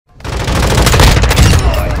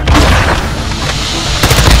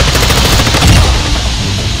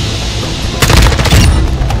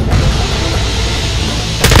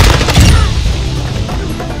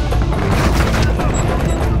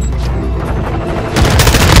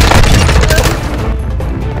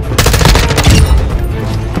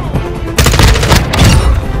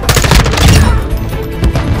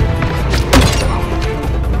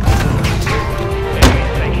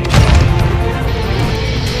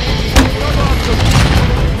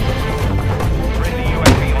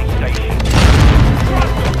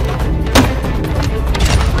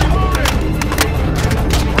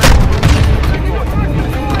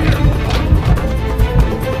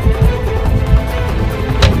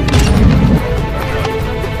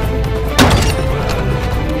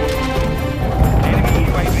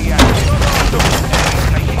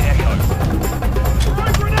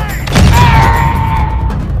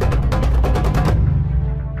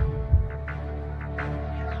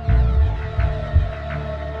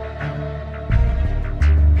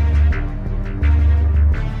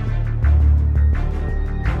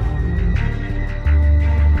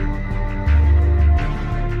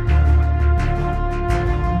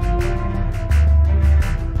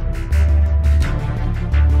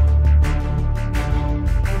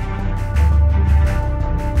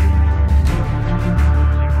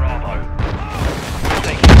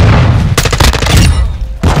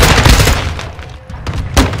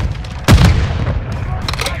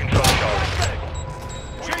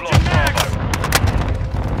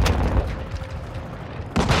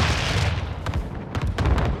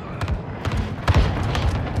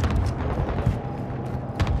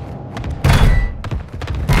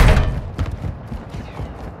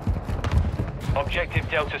Objective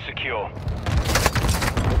Delta secure.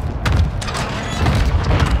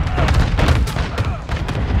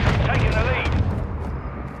 Taking the lead.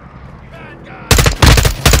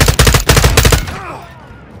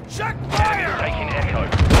 Check fire! Taking Echo.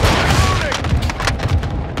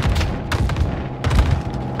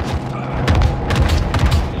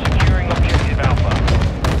 Securing Objective Alpha.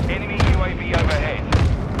 Enemy UAV overhead.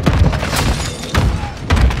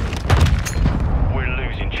 We're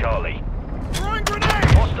losing Charlie. Throwing grenade!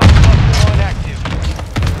 Hostile cluster mine active.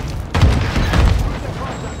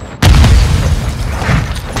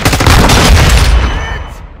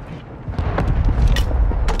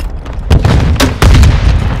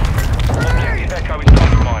 Objective Echo is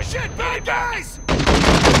compromised. Shit, bad guys!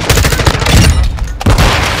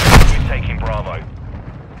 We're taking Bravo.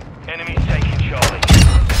 Enemy's taking Charlie.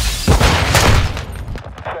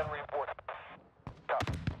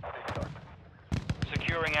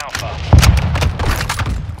 Securing Alpha.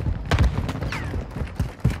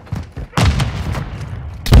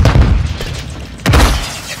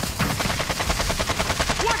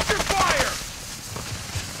 Watch your fire!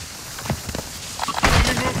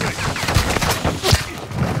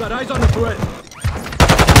 Got eyes on the threat.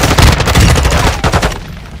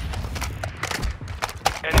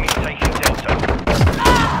 Enemy's taking Delta.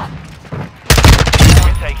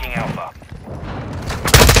 We're taking Alpha.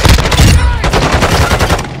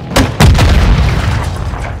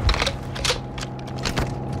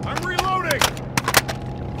 I'm reloading!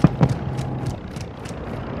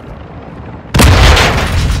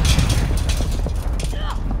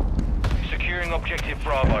 Securing Objective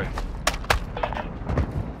Bravo.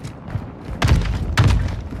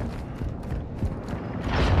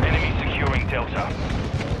 Enemy securing Delta.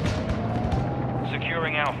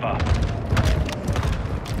 Securing Alpha.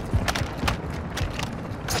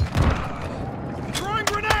 Throwing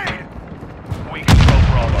grenade! We control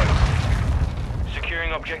Bravo.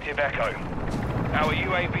 Securing Objective Echo. Our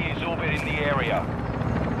UAV is orbiting the area.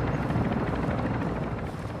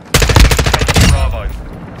 Taking Bravo.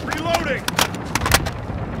 Reloading!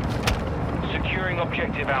 Securing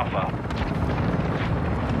Objective Alpha.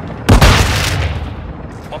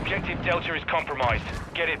 Objective Delta is compromised.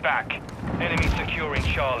 Get it back. Enemy securing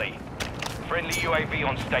Charlie. Friendly UAV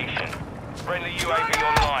on station. Friendly UAV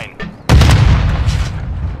online.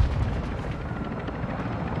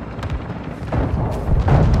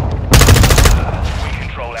 We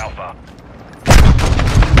control Alpha.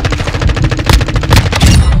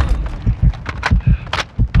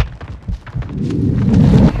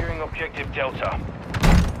 Securing Objective Delta.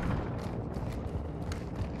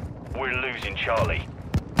 We're losing Charlie.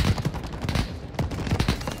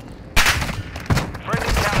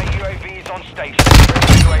 Friendly counter UAV is on station.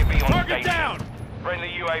 Friendly UAV on Target station. down! Friendly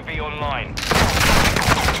UAV online.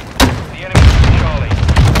 The enemy is Charlie.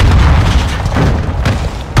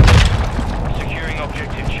 Securing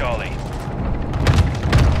Objective Charlie.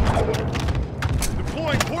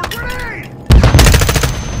 Deploying port grenade!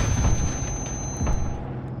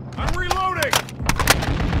 I'm reloading!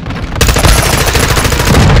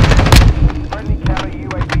 Friendly counter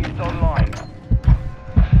UAV is online.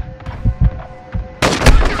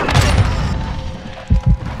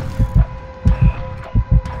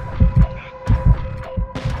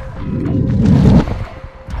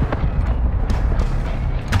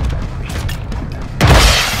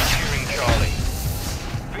 Securing Charlie.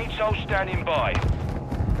 VTOL standing by.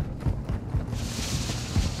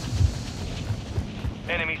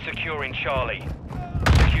 Enemy securing Charlie.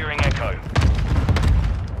 Securing Echo.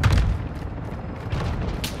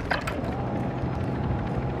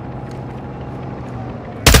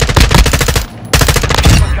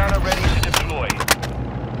 Counter ready to deploy.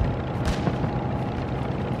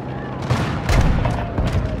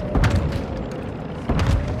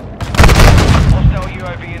 Hostile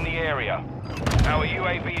UAV in the area. Our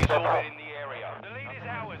UAV is orbiting the area. The lead is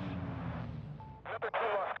ours.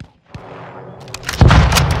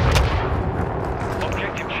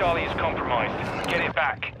 Objective Charlie is compromised. Get it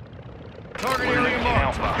back. Target area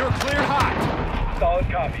marked. You're clear hot. Solid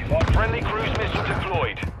copy. Friendly cruise missile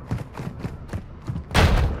deployed.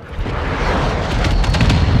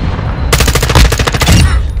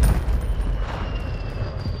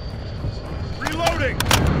 Reloading!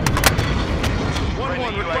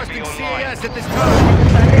 1-1 requesting CAS at this time.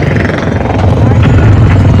 Area.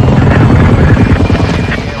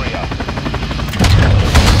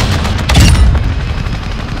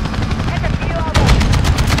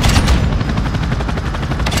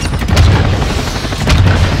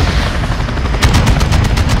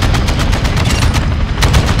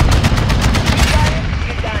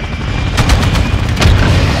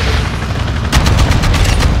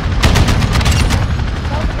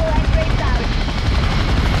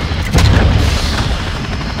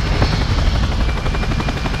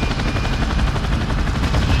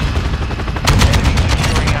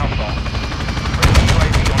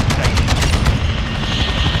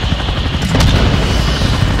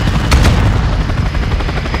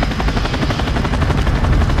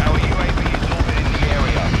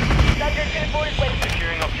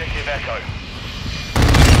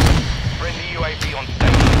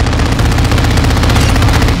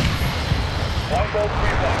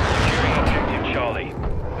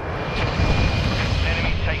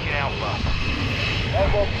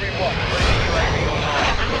 Longbow 3-1. UAV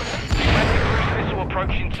online. Domestic cruise missile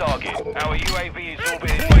approaching target. Our UAV is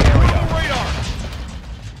orbiting the area. Radar!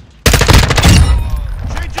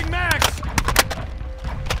 Changing max!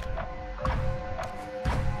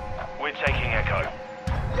 We're taking Echo.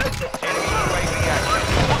 Enemy UAV active.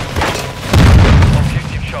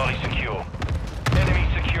 Objective Charlie secure. Enemy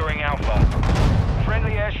securing Alpha.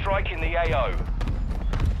 Friendly airstrike in the AO.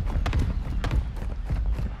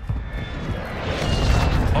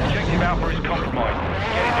 Objective Alpha is compromised.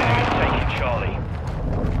 Get it, enemy taking Charlie.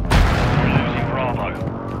 We're losing Bravo.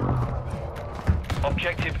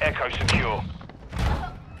 Objective Echo secure.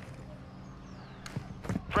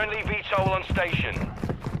 Friendly VTOL on station.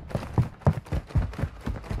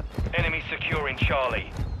 Enemy securing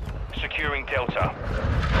Charlie. Securing Delta.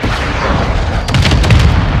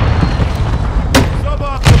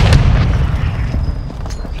 Suboptimal!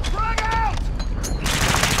 Drag out!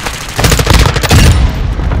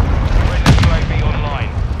 Friendly UAV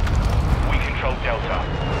online. We control Delta.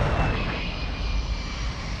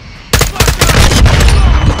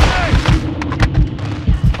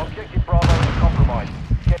 Objective Bravo is compromised.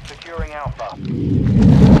 Get securing Alpha.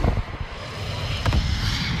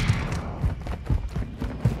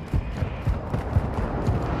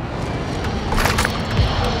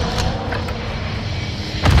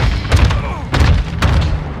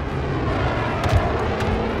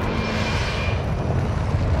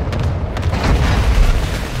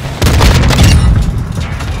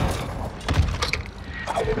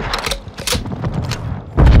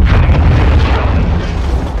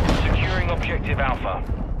 Securing objective Alpha.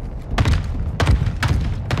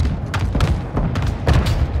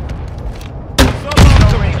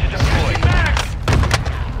 Ready to deploy.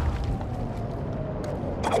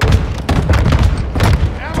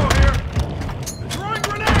 Ammo here! Throwing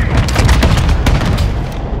grenade!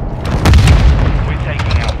 We're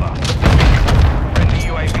taking Alpha. Friendly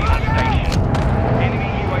UAV on station. Enemy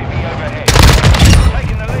UAV overhead.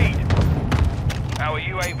 Taking the lead. Our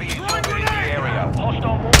UAV is orbiting the area.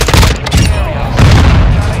 Hostile mortar in the area.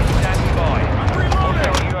 Talent standing by.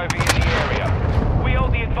 Hostile UAV in the area. We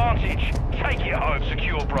hold the advantage. Take it home.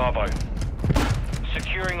 Secure Bravo.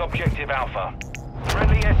 Securing objective Alpha.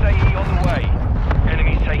 Friendly SAE on the way.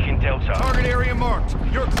 Enemies taking Delta. Target area marked.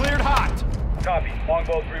 You're cleared hot. Copy.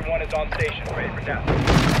 Longbow 3-1 is on station, ready for now.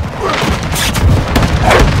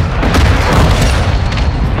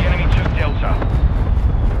 The enemy took Delta.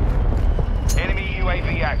 Enemy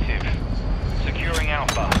UAV active. Securing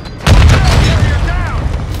Alpha. Area down!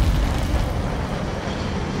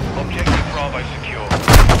 Objective Bravo secure.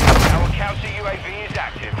 Our counter UAV is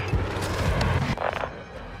active.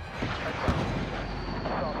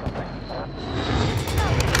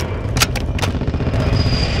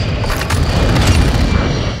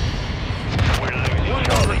 We're losing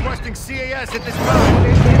Charlie. Requesting CAS at this time.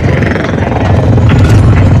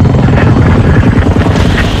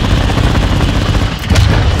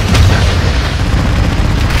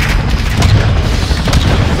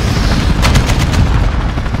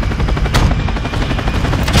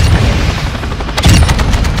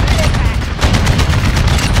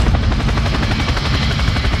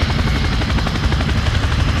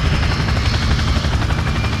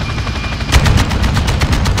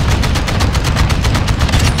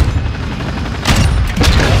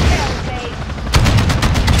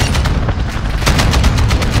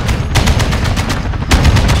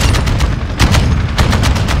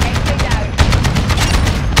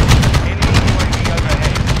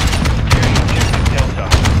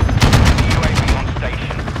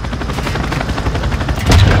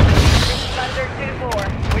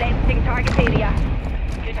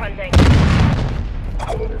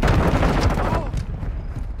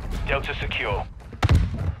 Delta secure.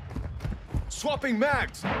 Swapping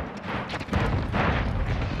mags.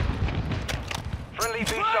 Friendly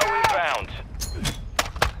VTOL inbound.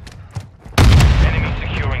 Enemy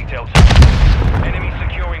securing Delta. Enemy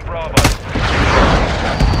securing Bravo.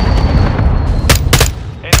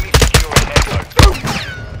 Enemy securing Echo.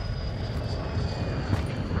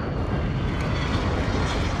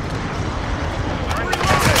 Friendly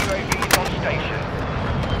UAV is on station.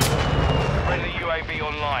 Friendly UAV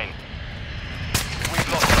online. We've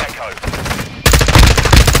lost Echo.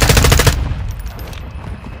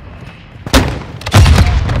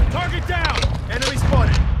 Target down! Enemy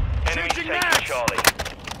spotted! Enemy Changing taking mags! Charlie.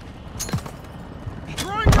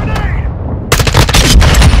 Throwing grenade!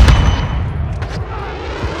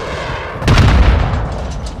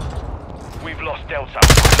 We've lost Delta.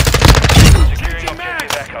 Securing Changing objective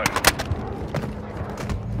mags! Echo.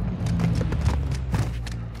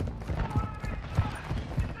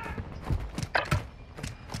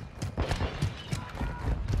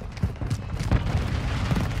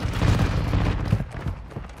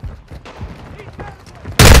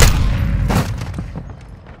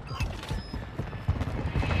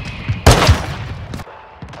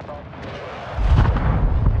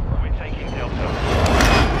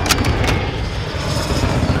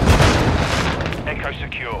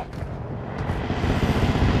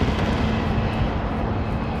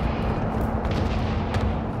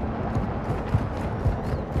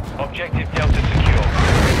 Objective Delta secure.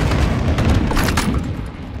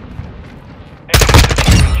 Enemy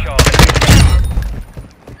securing Charlie.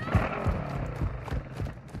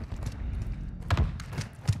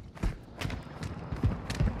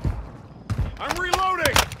 I'm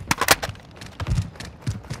reloading!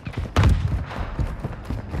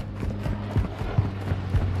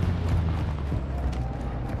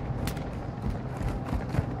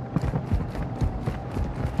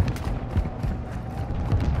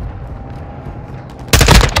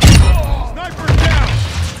 Sniper's down!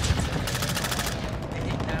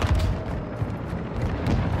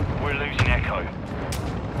 We're losing Echo.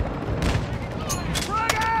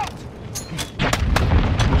 Frag out!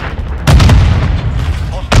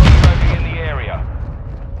 Hostile UAV in the area.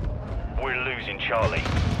 We're losing Charlie.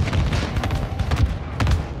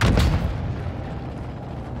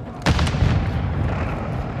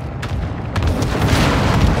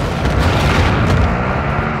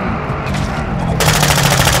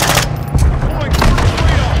 Going through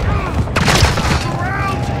Toledo!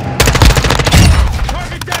 Around!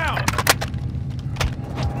 Target down!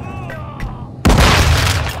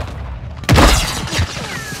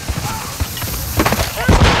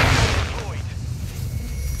 Deployed.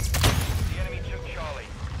 The enemy took Charlie.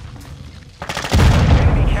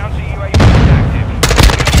 Enemy counter UAV is active.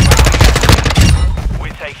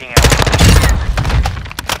 We're taking out.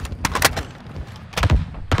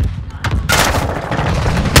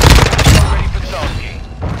 Ready for tasking.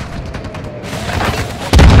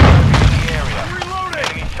 In the area. Reloading!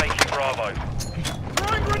 Enemy taking Bravo.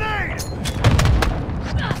 Throwing grenade!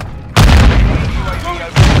 UAV over.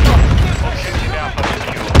 Objective Alpha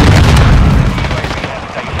secure. UAV on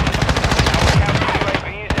station. Our counter UAV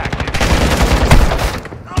is active.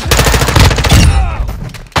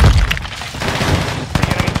 The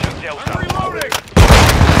enemy took Delta. I'm reloading!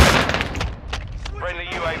 Friendly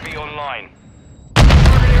UAV online.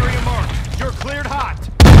 Target area marked. You're cleared hot!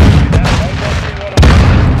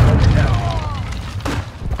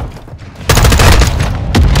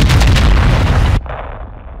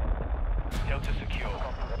 Delta secure.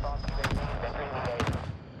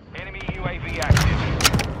 Enemy UAV active.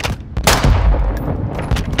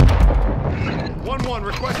 1-1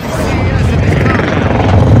 requesting CES at this time.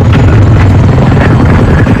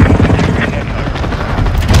 Echo.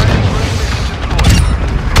 Friendly Gunsmith deployed.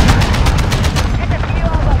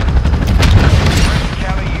 Friendly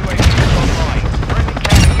counter UAV is online. Friendly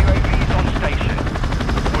counter UAV is on station.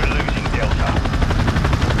 We're losing Delta.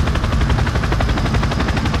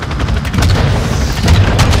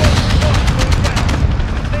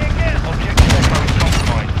 Objective Echo is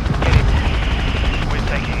compromised. Get it. We're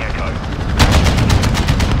taking Echo.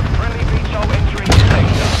 Friendly VTOL entering the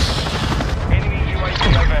sector. Enemy UAV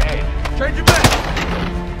overhead. Change your back!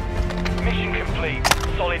 Mission complete.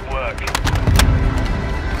 Solid work.